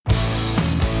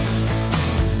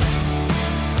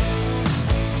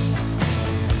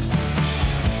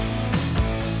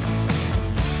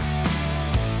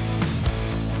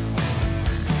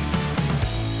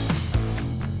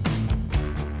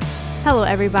Hello,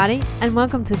 everybody, and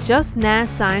welcome to Just Naz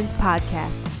Science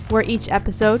Podcast, where each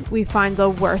episode we find the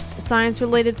worst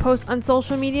science-related posts on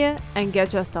social media and get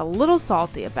just a little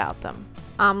salty about them.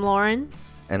 I'm Lauren.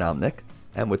 And I'm Nick.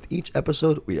 And with each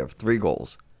episode, we have three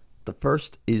goals. The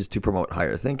first is to promote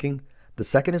higher thinking. The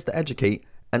second is to educate.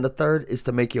 And the third is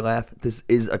to make you laugh. This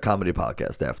is a comedy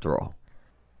podcast, after all.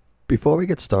 Before we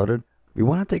get started, we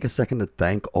want to take a second to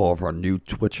thank all of our new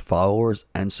Twitch followers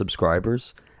and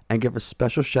subscribers, and give a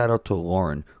special shout out to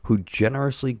Lauren, who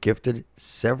generously gifted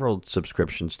several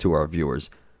subscriptions to our viewers.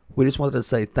 We just wanted to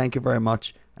say thank you very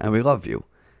much, and we love you.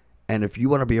 And if you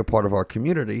want to be a part of our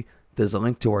community, there's a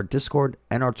link to our Discord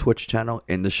and our Twitch channel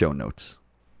in the show notes.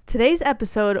 Today's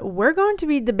episode, we're going to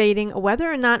be debating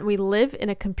whether or not we live in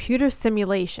a computer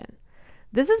simulation.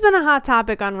 This has been a hot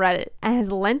topic on Reddit and has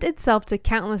lent itself to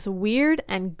countless weird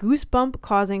and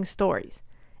goosebump-causing stories.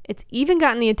 It's even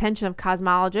gotten the attention of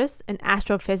cosmologists and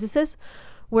astrophysicists,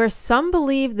 where some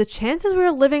believe the chances we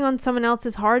are living on someone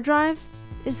else's hard drive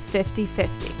is 50-50.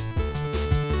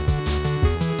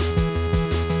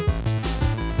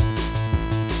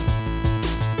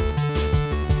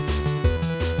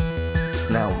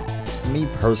 Now, me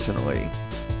personally,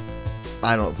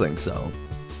 I don't think so.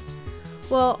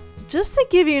 Well, just to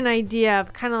give you an idea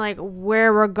of kind of like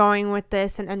where we're going with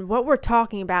this and what we're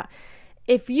talking about,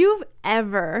 if you've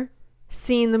ever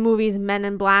seen the movies Men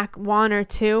in Black 1 or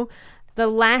 2, the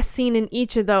last scene in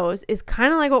each of those is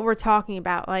kind of like what we're talking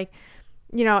about. Like,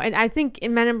 you know, and I think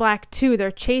in Men in Black 2,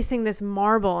 they're chasing this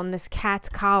marble in this cat's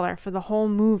collar for the whole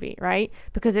movie, right?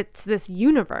 Because it's this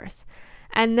universe.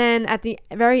 And then at the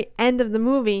very end of the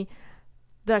movie,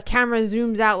 the camera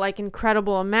zooms out like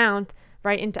incredible amount,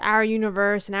 right, into our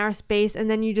universe and our space.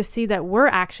 And then you just see that we're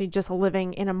actually just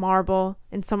living in a marble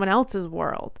in someone else's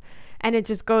world. And it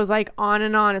just goes like on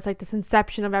and on. It's like this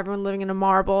inception of everyone living in a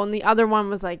marble. And the other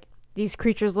one was like these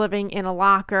creatures living in a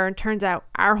locker. And turns out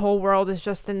our whole world is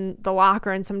just in the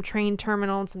locker in some train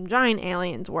terminal in some giant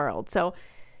aliens world. So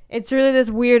it's really this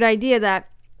weird idea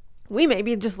that we may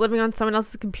be just living on someone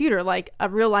else's computer, like a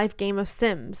real life game of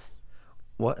Sims.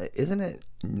 Well, isn't it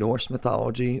Norse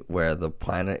mythology where the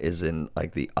planet is in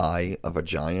like the eye of a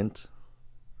giant?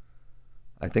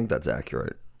 I think that's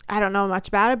accurate. I don't know much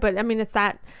about it, but I mean, it's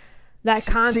that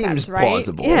concept, seems right?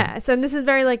 plausible. Yeah. So this is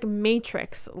very like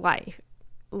Matrix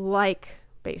like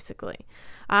basically.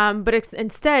 But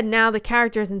instead, now the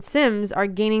characters in Sims are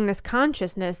gaining this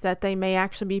consciousness that they may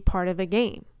actually be part of a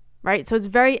game, right? So it's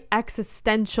very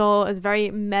existential. It's very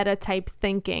meta type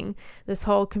thinking, this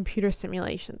whole computer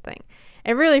simulation thing.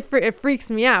 It really it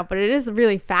freaks me out, but it is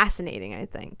really fascinating, I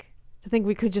think, to think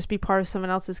we could just be part of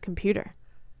someone else's computer.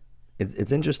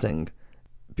 It's interesting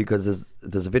because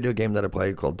there's a video game that I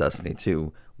play called Destiny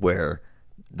 2 where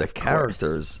the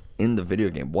characters in the video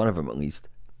game, one of them at least,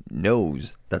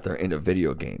 knows that they're in a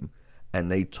video game and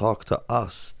they talk to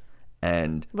us.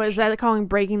 And what is that calling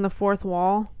breaking the fourth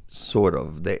wall? Sort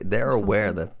of. They're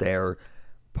aware that they're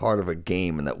part of a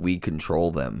game and that we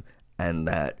control them and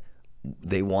that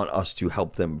they want us to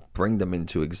help them bring them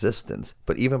into existence.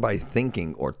 But even by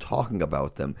thinking or talking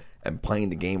about them and playing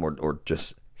the game or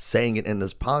just saying it in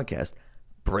this podcast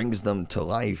brings them to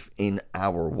life in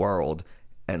our world.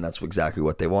 And that's exactly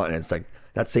what they want. And it's like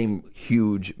that same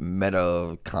huge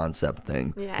meta concept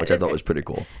thing, which I thought was pretty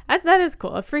cool. That is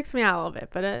cool. It freaks me out a little bit,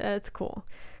 but it's cool.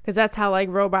 Because that's how like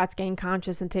robots gain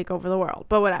conscious and take over the world.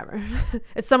 But whatever.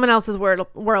 It's someone else's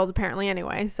world apparently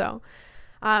anyway. So,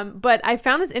 but I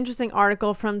found this interesting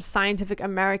article from Scientific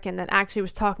American that actually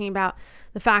was talking about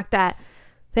the fact that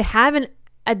they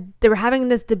were having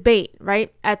this debate,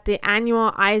 right, at the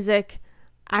annual Isaac.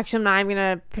 Actually, I'm not even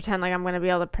going to pretend like I'm going to be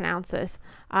able to pronounce this.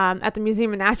 At the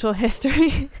Museum of Natural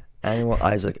History. Annual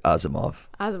Isaac Asimov.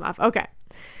 Okay.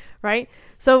 Right?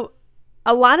 So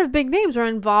a lot of big names are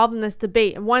involved in this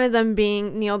debate, and one of them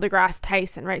being Neil deGrasse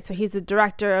Tyson, right? So he's the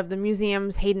director of the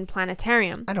museum's Hayden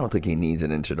Planetarium. I don't think he needs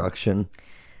an introduction.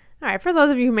 All right, for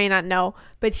those of you who may not know,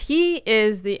 but he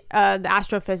is the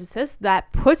astrophysicist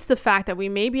that puts the fact that we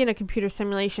may be in a computer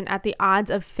simulation at the odds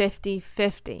of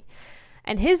 50-50.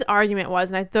 And his argument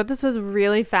was, and I thought this was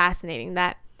really fascinating,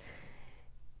 that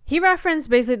he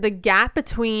referenced basically the gap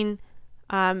between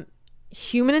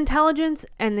human intelligence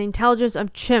and the intelligence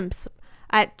of chimps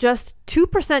at just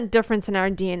 2% difference in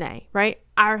our DNA, right?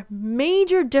 Our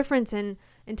major difference in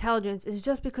intelligence is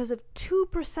just because of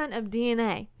 2% of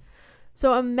DNA.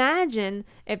 So imagine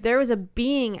if there was a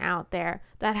being out there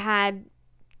that had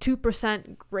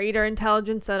 2% greater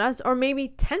intelligence than us, or maybe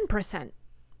 10%,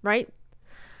 right?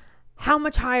 How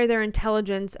much higher their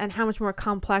intelligence and how much more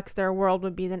complex their world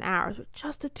would be than ours with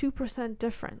just a 2%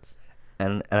 difference.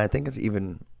 And I think it's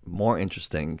even more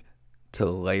interesting to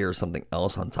layer something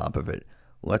else on top of it,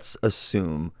 let's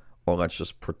assume, or let's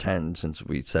just pretend, since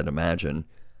we said imagine,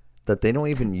 that they don't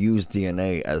even use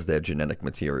DNA as their genetic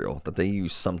material, that they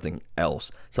use something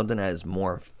else, something that is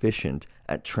more efficient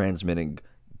at transmitting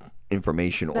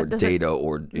information or data,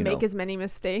 or make as many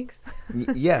mistakes.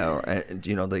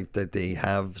 They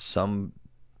have some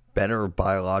better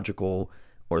biological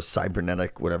or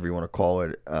cybernetic, whatever you want to call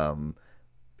it,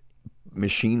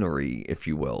 machinery, if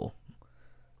you will.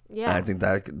 Yeah, and I think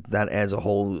that adds a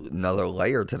whole another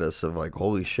layer to this of like,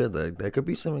 holy shit, there could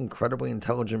be some incredibly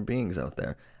intelligent beings out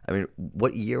there. I mean,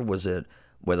 what year was it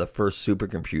where the first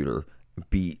supercomputer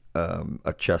beat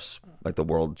a chess, like the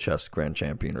world chess grand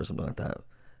champion or something like that?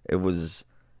 It was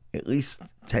at least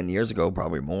 10 years ago,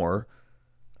 probably more.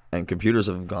 And computers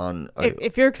have gone...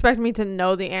 If you're expecting me to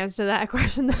know the answer to that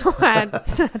question, though,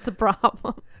 that's a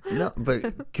problem. No,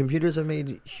 but computers have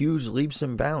made huge leaps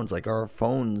and bounds. Like, our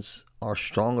phones are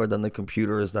stronger than the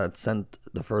computers that sent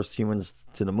the first humans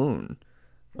to the moon.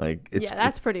 Like,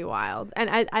 that's pretty wild.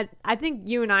 And I think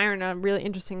you and I are in a really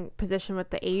interesting position with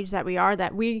the age that we are,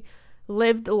 that we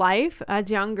lived life as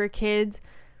younger kids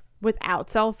without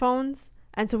cell phones.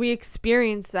 And so we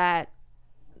experienced that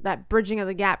bridging of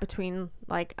the gap between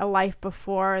like a life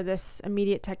before this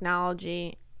immediate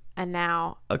technology and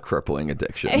now a crippling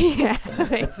addiction. Yeah,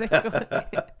 basically.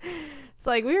 It's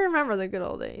like we remember the good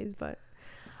old days, but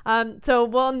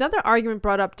another argument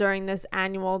brought up during this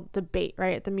annual debate,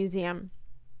 right, at the museum.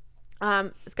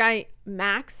 This guy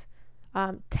Max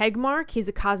Tegmark, he's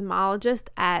a cosmologist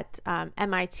at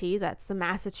MIT, that's the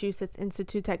Massachusetts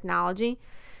Institute of Technology.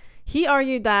 He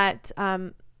argued that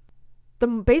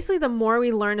the more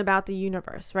we learn about the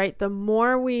universe, right, the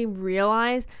more we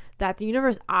realize that the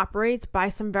universe operates by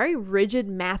some very rigid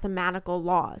mathematical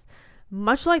laws,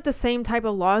 much like the same type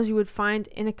of laws you would find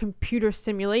in a computer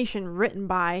simulation written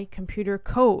by computer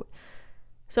code.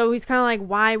 So he's kind of like,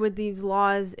 why would these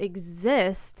laws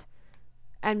exist,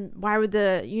 and why would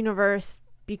the universe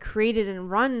be created and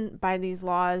run by these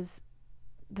laws,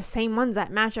 the same ones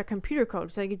that match our computer code?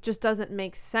 It's like, it just doesn't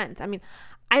make sense. I mean,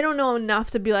 I don't know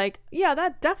enough to be like, yeah,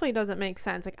 that definitely doesn't make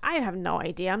sense. Like, I have no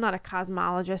idea. I'm not a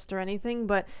cosmologist or anything,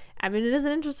 but I mean, it is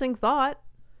an interesting thought.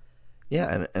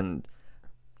 Yeah, and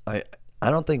I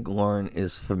don't think Lauren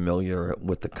is familiar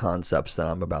with the concepts that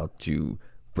I'm about to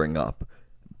bring up,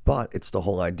 but it's the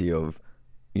whole idea of,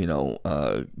 biological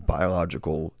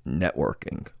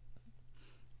networking.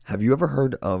 Have you ever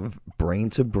heard of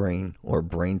brain-to-brain or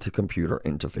brain-to-computer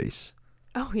interface?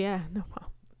 Oh, yeah.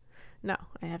 No,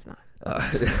 I have not.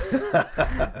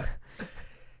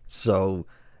 So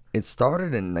it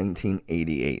started in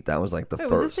 1988. That was like the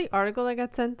first. Was this the article that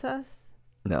got sent to us?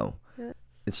 No. Yeah.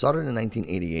 It started in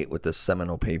 1988 with this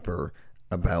seminal paper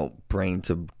about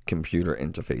brain-to-computer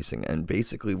interfacing. And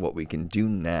basically what we can do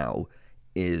now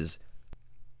is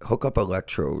hook up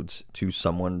electrodes to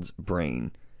someone's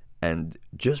brain, and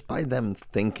just by them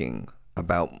thinking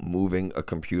about moving a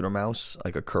computer mouse,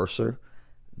 like a cursor,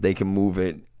 they can move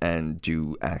it and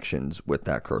do actions with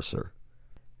that cursor.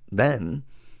 Then,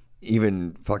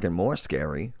 even fucking more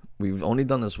scary, we've only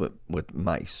done this with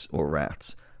mice or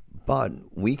rats, but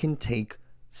we can take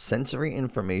sensory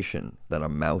information that a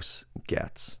mouse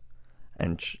gets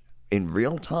and in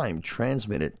real time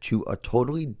transmit it to a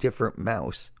totally different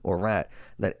mouse or rat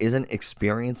that isn't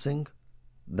experiencing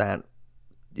that,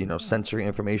 sensory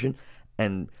information,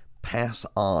 and pass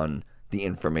on the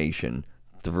information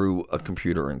through a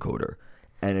computer encoder.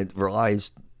 And it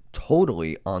relies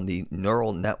totally on the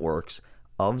neural networks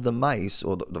of the mice,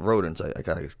 or the rodents. I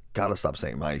gotta stop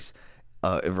saying mice.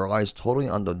 It relies totally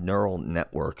on the neural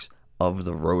networks of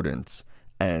the rodents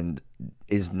and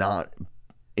is not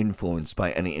influenced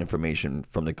by any information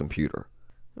from the computer.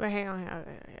 Wait, hang on.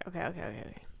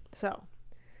 Okay. So,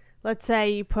 let's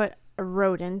say you put a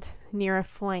rodent near a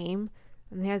flame,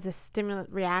 and he has a stimulant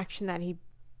reaction that the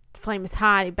flame is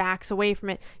hot, he backs away from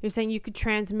it. You're saying you could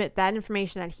transmit that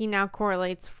information that he now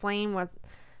correlates flame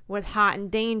with hot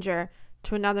and danger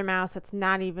to another mouse that's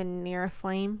not even near a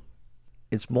flame?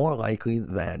 It's more likely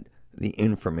that the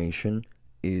information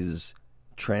is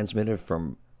transmitted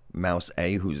from mouse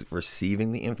A, who's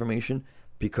receiving the information,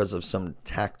 because of some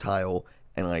tactile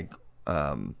and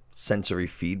sensory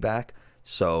feedback.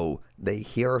 So they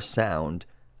hear a sound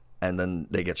and then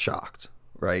they get shocked,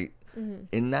 right? Mm-hmm.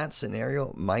 In that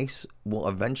scenario, mice will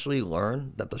eventually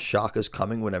learn that the shock is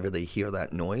coming whenever they hear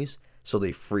that noise, so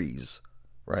they freeze,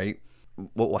 right?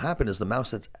 What will happen is the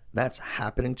mouse that's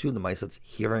happening to, the mice that's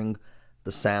hearing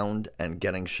the sound and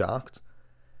getting shocked,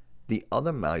 the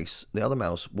other mouse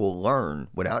will learn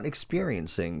without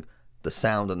experiencing the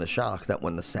sound and the shock that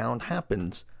when the sound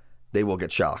happens, they will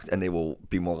get shocked and they will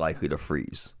be more likely to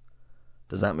freeze.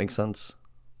 Does that make sense?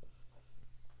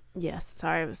 Yes.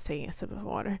 Sorry, I was taking a sip of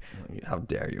water. How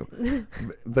dare you?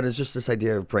 But it's just this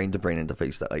idea of brain-to-brain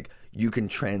interface that, like, you can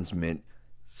transmit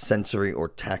sensory or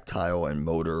tactile and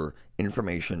motor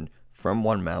information from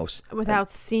one mouse without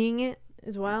seeing it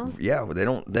as well. Yeah,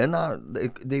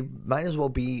 they might as well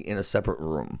be in a separate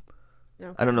room.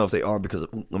 Okay. I don't know if they are because of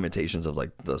limitations of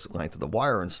like the length of the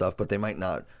wire and stuff, but they might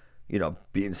not, they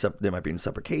might be in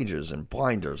separate cages and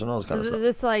blinders and all this kind of stuff.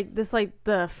 This like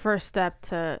the first step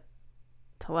to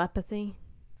telepathy.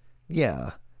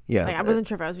 Yeah. Like, I wasn't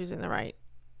sure if I was using the right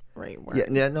word.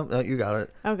 Yeah, no, you got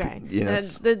it. Okay.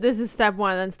 This is step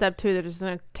 1, then step 2, they're just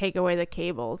gonna take away the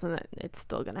cables, and it's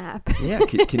still gonna happen. Yeah.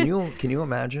 Can you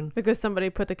imagine? Because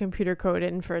somebody put the computer code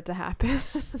in for it to happen.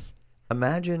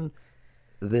 Imagine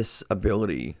this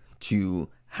ability to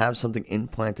have something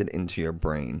implanted into your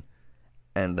brain,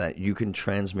 and that you can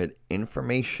transmit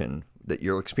information that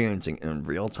you're experiencing in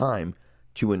real time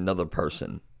to another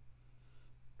person.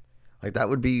 Like, that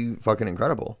would be fucking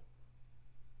incredible.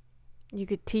 You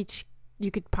could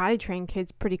potty train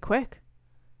kids pretty quick.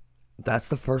 That's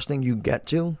the first thing you get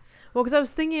to? Well, because I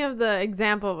was thinking of the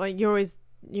example of, like, you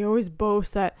always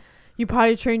boast that you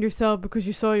potty trained yourself because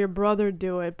you saw your brother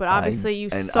do it, but obviously you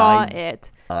saw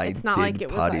it. It's not like it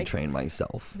was potty train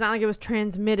myself. It's not like it was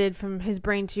transmitted from his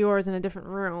brain to yours in a different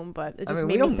room, but it just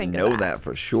made me think of that. We don't know that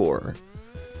for sure.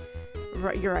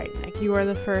 Right, you're right, Nick. You are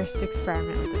the first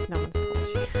experiment with this. No one's told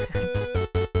you.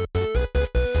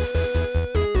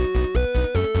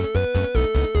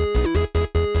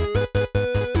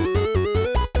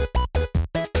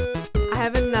 I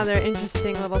have another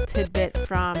interesting little tidbit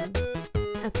from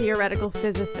a theoretical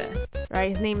physicist, right?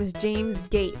 His name is James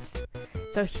Gates.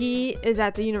 So he is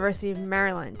at the University of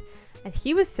Maryland. And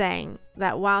he was saying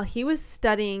that while he was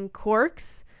studying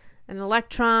quarks and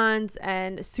electrons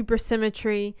and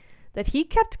supersymmetry, that he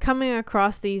kept coming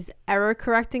across these error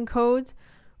correcting codes,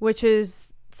 which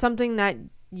is something that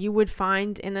you would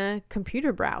find in a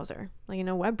computer browser, like in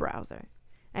a web browser.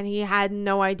 And he had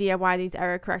no idea why these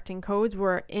error correcting codes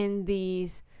were in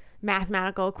these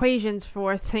mathematical equations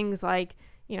for things like,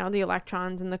 the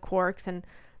electrons and the quarks and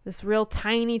this real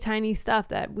tiny, tiny stuff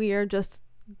that we are just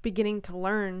beginning to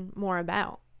learn more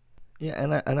about.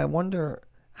 Yeah, and I wonder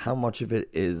how much of it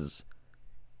is,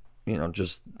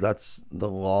 just that's the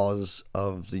laws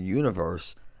of the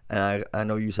universe. And I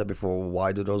know you said before,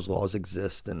 why do those laws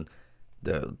exist? And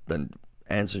the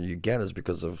answer you get is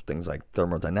because of things like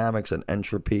thermodynamics and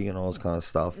entropy and all this kind of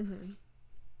stuff. Mm-hmm.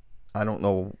 I don't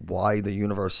know why the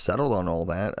universe settled on all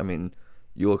that. I mean,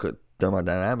 you look at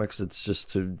thermodynamics, it's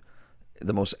just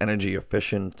the most energy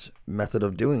efficient method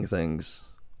of doing things.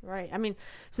 Right. I mean,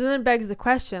 so then it begs the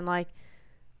question, like,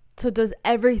 so does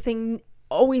everything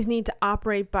always need to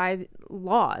operate by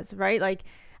laws, right? Like,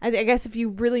 I guess if you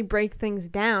really break things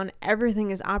down,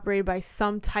 everything is operated by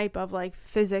some type of, like,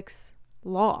 physics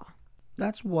law.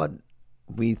 That's what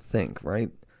we think,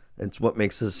 right? It's what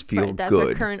makes us feel good. That's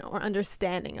our current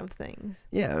understanding of things.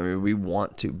 Yeah, I mean, we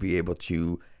want to be able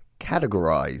to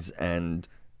categorize and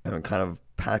kind of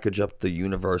package up the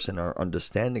universe and our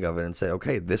understanding of it and say,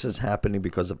 okay, this is happening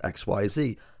because of X, Y,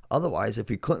 Z. Otherwise, if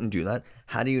you couldn't do that,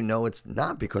 how do you know it's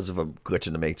not because of a glitch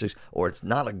in the matrix, or it's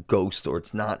not a ghost, or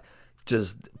it's not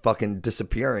just fucking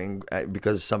disappearing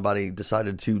because somebody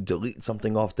decided to delete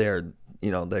something off their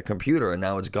computer and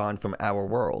now it's gone from our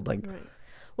world? Like, right.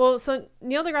 Well, so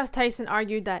Neil deGrasse Tyson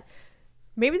argued that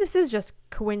maybe this is just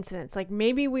coincidence. Like,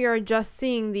 maybe we are just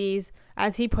seeing these,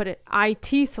 as he put it,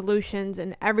 IT solutions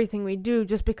in everything we do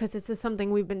just because this is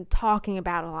something we've been talking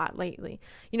about a lot lately.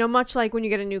 Much like when you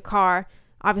get a new car,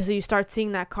 obviously you start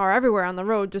seeing that car everywhere on the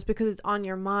road just because it's on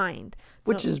your mind.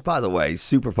 Which is, by the way,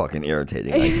 super fucking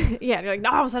irritating. Like, yeah, you're like,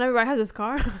 no, all of a sudden everybody has this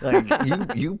car.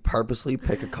 Like, you purposely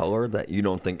pick a color that you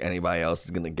don't think anybody else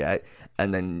is going to get,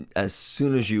 and then as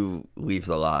soon as you leave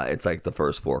the lot, it's like the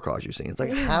first 4 cars you've seen. It's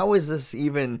like, how is this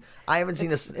even... I haven't seen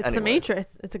this It's anyway. the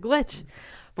Matrix. It's a glitch.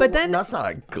 But then... That's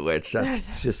not a glitch.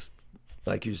 That's just,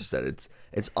 like you said,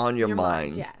 it's on your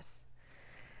mind. Yes.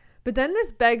 But then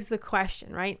this begs the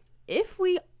question, right? If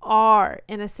we are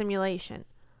in a simulation,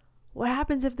 what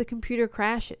happens if the computer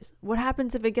crashes? What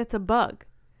happens if it gets a bug,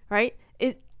 right?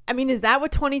 Is that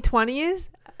what 2020 is?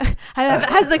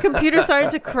 Has the computer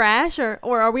started to crash, or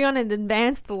are we on an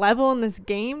advanced level in this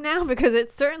game now? Because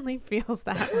it certainly feels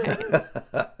that way.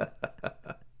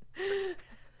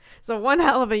 So one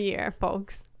hell of a year,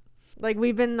 folks. Like,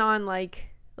 we've been on,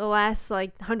 like, the last,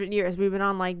 like, 100 years, we've been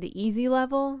on, like, the easy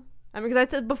level I mean, because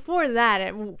I said before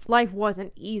that, life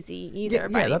wasn't easy either.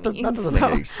 That doesn't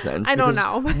make any sense. I don't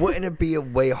know. Wouldn't it be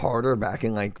way harder back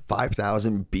in like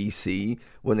 5000 BC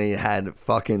when they had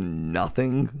fucking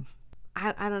nothing?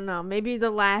 I don't know. Maybe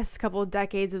the last couple of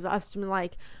decades of us been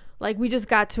like we just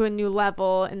got to a new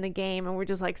level in the game and we're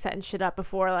just like setting shit up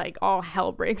before like all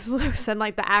hell breaks loose and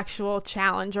like the actual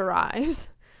challenge arrives,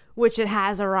 which it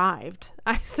has arrived.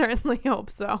 I certainly hope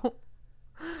so.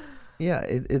 Yeah,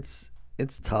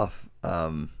 it's tough.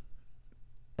 I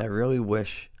really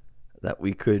wish that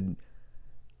we could,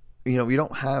 we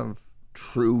don't have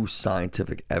true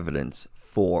scientific evidence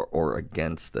for or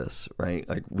against this, right?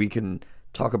 Like we can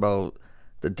talk about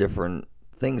the different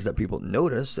things that people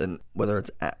notice and whether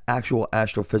it's actual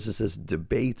astrophysicist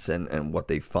debates and what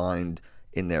they find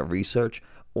in their research,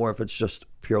 or if it's just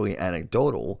purely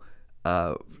anecdotal.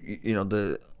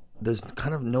 There's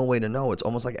kind of no way to know. It's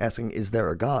almost like asking, is there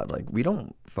a God? Like, we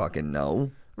don't fucking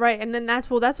know. Right. And then that's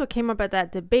what came up at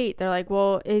that debate. They're like,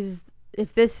 well,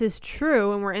 if this is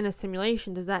true and we're in a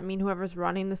simulation, does that mean whoever's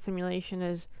running the simulation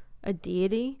is a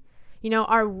deity?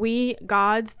 Are we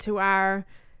gods to our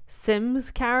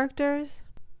Sims characters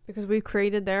because we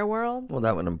created their world? Well,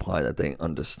 that would imply that they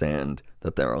understand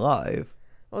that they're alive.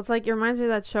 Well, it's like, it reminds me of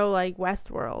that show like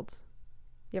Westworld.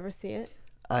 You ever see it?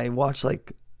 I watched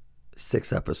like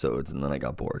 6 episodes and then I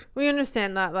got bored. We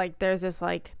understand that like there's this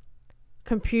like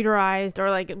computerized or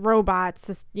like robots,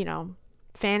 this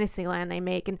fantasy land they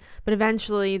make, but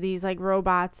eventually these like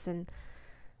robots and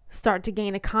start to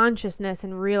gain a consciousness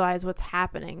and realize what's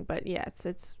happening. But yeah,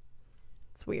 it's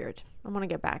weird. I want to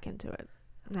get back into it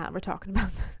now that we're talking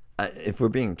about this. If we're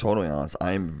being totally honest,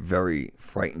 I'm very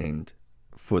frightened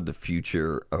for the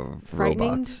future of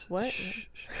robots. What?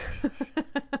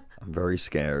 I'm very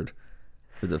scared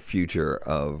for the future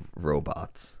of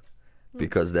robots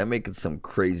because they're making some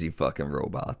crazy fucking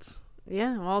robots.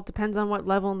 Yeah, well, it depends on what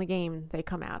level in the game they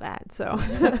come out at. So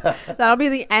that'll be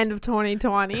the end of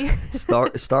 2020.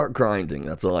 Start grinding.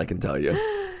 That's all I can tell you.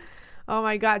 Oh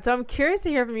my God. So I'm curious to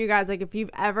hear from you guys, like if you've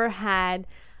ever had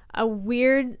a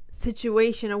weird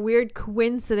situation, a weird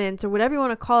coincidence, or whatever you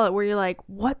want to call it, where you're like,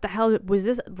 what the hell was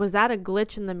this? Was that a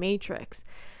glitch in the Matrix?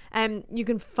 And you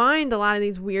can find a lot of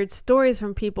these weird stories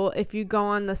from people if you go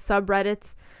on the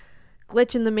subreddits,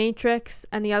 Glitch in the Matrix,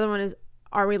 and the other one is,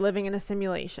 Are We Living in a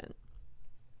Simulation?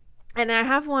 And I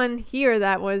have one here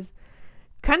that was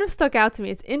kind of stuck out to me.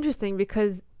 It's interesting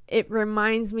because it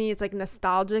reminds me, it's like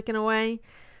nostalgic in a way.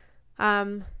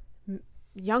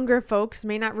 Younger folks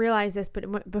may not realize this,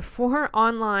 but before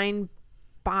online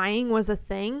buying was a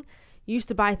thing, you used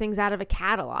to buy things out of a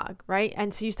catalog, right?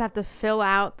 And so you used to have to fill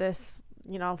out this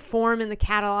form in the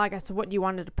catalog as to what you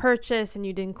wanted to purchase, and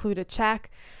you'd include a check.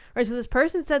 Right, so this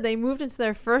person said they moved into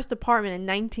their first apartment in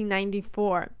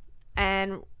 1994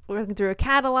 and looking through a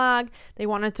catalog, they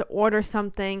wanted to order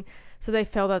something, so they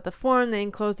filled out the form, they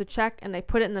enclosed a check, and they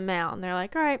put it in the mail. And they're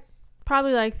like, all right,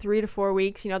 probably like 3 to 4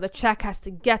 weeks, the check has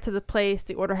to get to the place,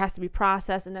 the order has to be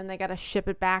processed, and then they got to ship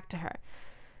it back to her.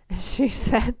 And she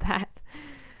said that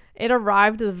it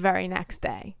arrived the very next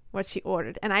day, what she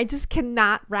ordered. And I just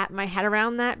cannot wrap my head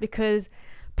around that because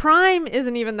Prime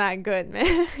isn't even that good,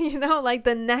 man. Like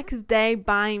the next day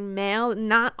buying mail,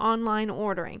 not online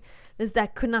ordering.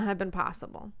 That could not have been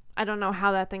possible. I don't know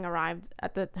how that thing arrived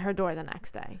at her door the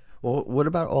next day. Well, what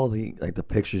about all the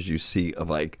pictures you see of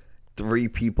like 3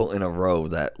 people in a row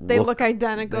that they look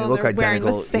identical? They look identical. Wearing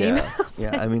the same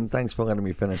yeah. I mean, thanks for letting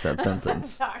me finish that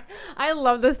sentence. Sorry, I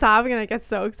love this topic and I get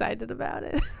so excited about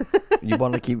it. You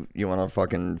want to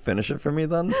fucking finish it for me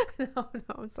then? No,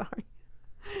 I'm sorry.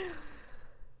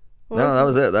 No, that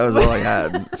was it. That was all I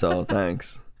had. So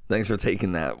thanks for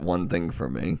taking that one thing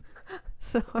from me.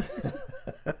 Sorry.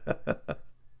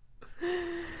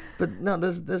 But no,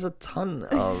 there's a ton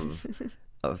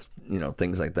of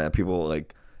things like that. People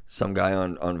like. Some guy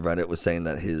on Reddit was saying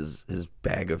that his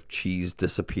bag of cheese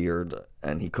disappeared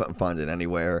and he couldn't find it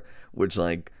anywhere, which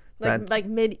like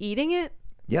mid eating it?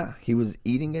 Yeah, he was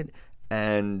eating it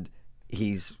and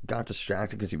he's got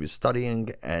distracted because he was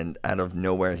studying, and out of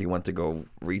nowhere he went to go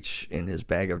reach in his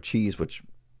bag of cheese, which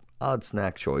odd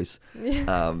snack choice.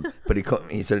 But he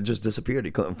couldn't. He said it just disappeared.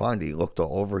 He couldn't find it. He looked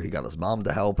all over. He got his mom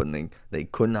to help, and they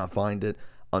could not find it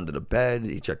under the bed.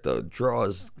 He checked the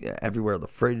drawers, everywhere, the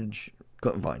fridge.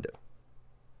 Couldn't find it.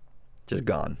 Just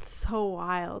gone. So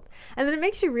wild. And then it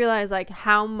makes you realize like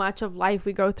how much of life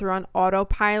we go through on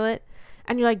autopilot.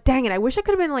 And you're like, dang it, I wish I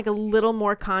could have been like a little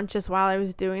more conscious while I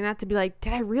was doing that to be like,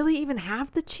 did I really even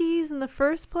have the cheese in the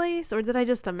first place? Or did I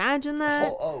just imagine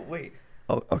that? Oh, wait.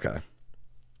 Oh, okay.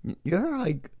 You ever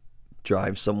like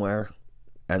drive somewhere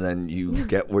and then you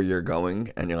get where you're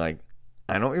going and you're like,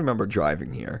 I don't remember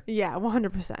driving here. Yeah,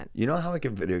 100%. You know how like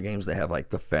in video games they have like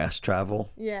the fast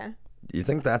travel? Yeah. You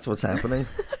think that's what's happening?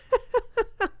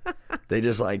 They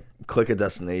just like click a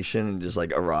destination and just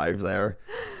like arrive there.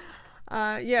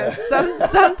 Yeah,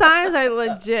 sometimes I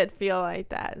legit feel like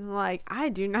that. I'm like, I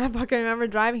do not fucking remember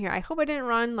driving here. I hope I didn't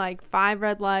run like 5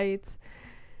 red lights.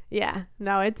 Yeah,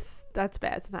 no, that's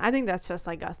bad. I think that's just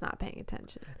like us not paying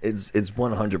attention. It's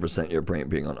 100% your brain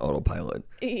being on autopilot.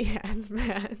 Yeah, it's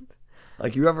bad.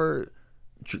 Like, you ever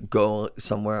go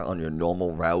somewhere on your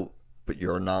normal route, but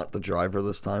you're not the driver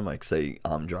this time? Like, say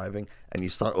I'm driving, and you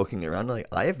start looking around, like,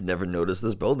 I have never noticed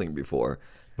this building before.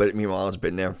 But meanwhile, it's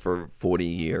been there for 40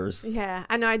 years. Yeah,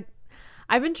 I know.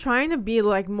 I've been trying to be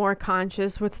like more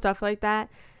conscious with stuff like that.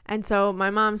 And so my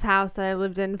mom's house that I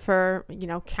lived in for,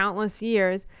 countless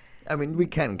years. I mean, we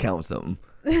can count them.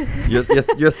 You're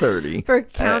 30. For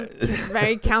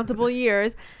very countable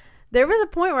years. There was a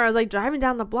point where I was like driving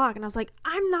down the block and I was like,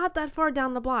 I'm not that far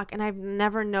down the block. And I've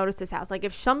never noticed this house. Like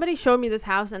if somebody showed me this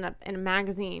house in a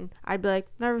magazine, I'd be like,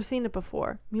 never seen it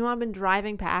before. Meanwhile, I've been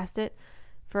driving past it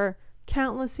for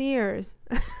countless years.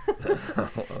 Okay.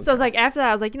 So I was like, after that,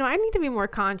 I was like, I need to be more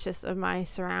conscious of my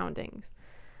surroundings.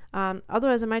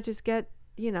 Otherwise I might just get,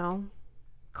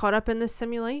 caught up in this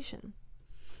simulation.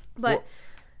 But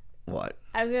what?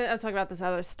 I was gonna talk about this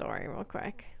other story real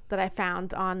quick that I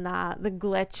found on the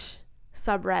Glitch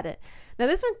subreddit. Now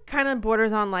this one kind of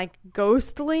borders on like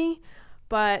ghostly,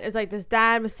 but it's like this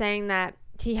dad was saying that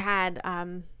he had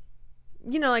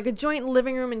like a joint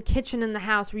living room and kitchen in the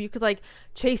house where you could like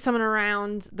chase someone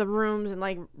around the rooms and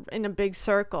like in a big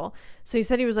circle. So he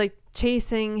said he was like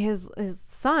chasing his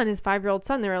son, his 5-year-old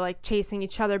son. They were like chasing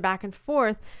each other back and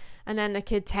forth, and then the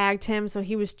kid tagged him, so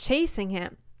he was chasing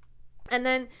him. And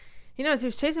then, as he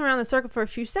was chasing around the circle for a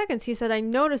few seconds, he said, I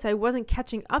noticed I wasn't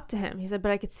catching up to him. He said,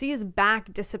 but I could see his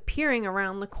back disappearing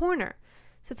around the corner.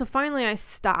 He said, so finally I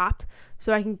stopped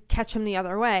so I can catch him the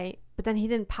other way. But then he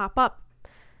didn't pop up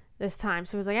this time.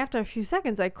 So it was like after a few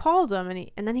seconds, I called him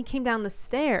and then he came down the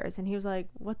stairs and he was like,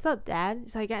 what's up, Dad?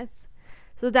 He's like, yes.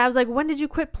 So the dad was like, when did you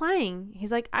quit playing?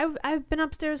 He's like, I've been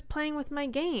upstairs playing with my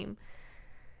game.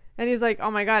 And he's like,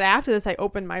 oh my God, after this, I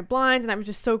opened my blinds and I was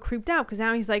just so creeped out because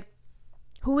now he's like,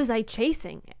 who was I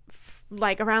chasing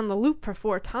like around the loop for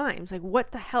 4 times? Like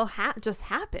what the hell just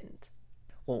happened?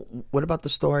 Well, what about the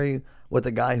story with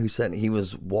the guy who said he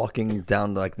was walking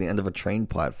down like the end of a train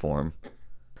platform?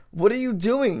 What are you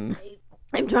doing?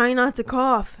 I'm trying not to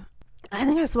cough. I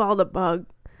think I swallowed a bug.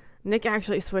 Nick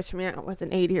actually switched me out with an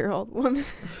 80-year-old woman.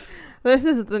 This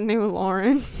is the new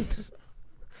Lauren.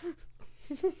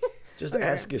 Just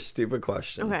ask your stupid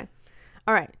question. Okay.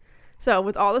 All right. So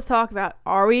with all this talk about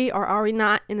are we or are we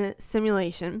not in a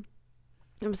simulation,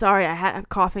 I'm sorry I had a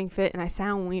coughing fit and I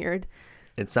sound weird.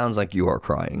 It sounds like you are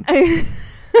crying.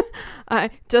 I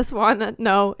just want to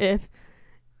know if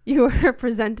you were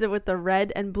presented with the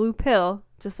red and blue pill,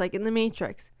 just like in the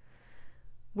Matrix,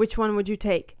 which one would you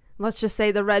take? Let's just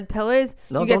say the red pill is...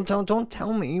 No, don't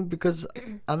tell me because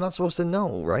I'm not supposed to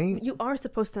know, right? You are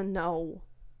supposed to know.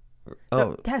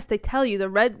 Oh. Yes, they tell you the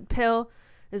red pill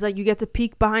is like you get to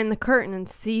peek behind the curtain and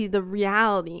see the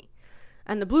reality.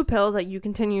 And the blue pill is like you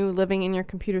continue living in your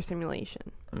computer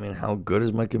simulation. I mean, how good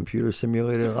is my computer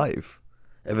simulated life?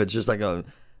 If it's just like a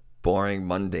boring,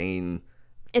 mundane...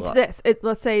 It's this.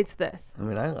 Let's say it's this. I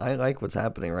mean, I like what's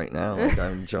happening right now. Like,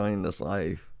 I'm enjoying this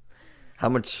life. How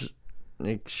much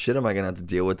shit am I going to have to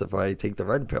deal with if I take the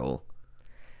red pill?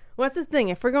 What's the thing?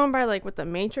 If we're going by like what the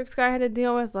Matrix guy had to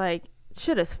deal with, like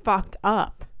shit is fucked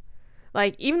up.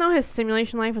 Like, even though his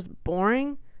simulation life was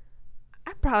boring,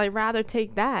 I'd probably rather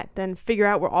take that than figure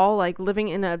out we're all, like, living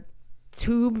in a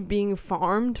tube being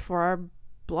farmed for our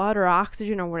blood or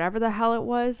oxygen or whatever the hell it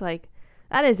was. Like,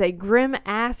 that is a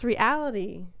grim-ass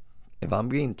reality. If I'm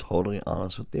being totally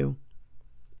honest with you...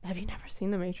 Have you never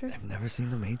seen The Matrix? I've never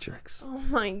seen The Matrix. Oh,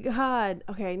 my God.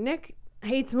 Okay, Nick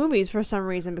hates movies for some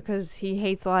reason because he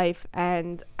hates life,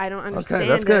 and I don't understand. Okay,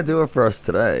 that's going to do it for us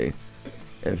today.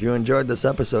 If you enjoyed this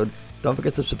episode, don't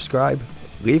forget to subscribe,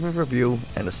 leave a review,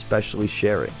 and especially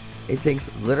share it. It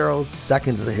takes literal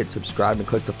seconds to hit subscribe and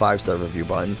click the 5-star review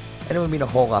button, and it would mean a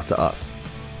whole lot to us.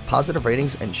 Positive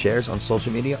ratings and shares on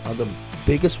social media are the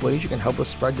biggest ways you can help us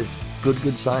spread this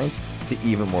good science to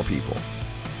even more people.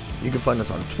 You can find us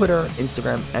on Twitter,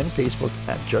 Instagram, and Facebook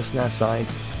at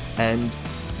JustNaScience, and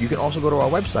you can also go to our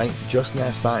website,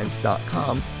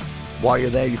 justnascience.com. While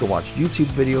you're there, you can watch YouTube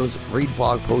videos, read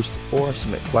blog posts, or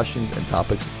submit questions and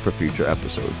topics for future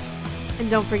episodes. And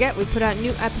don't forget, we put out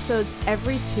new episodes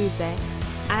every Tuesday.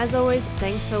 As always,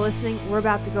 thanks for listening. We're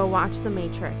about to go watch The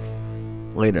Matrix.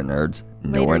 Later, nerds.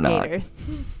 No, Later, we're not.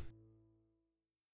 gators.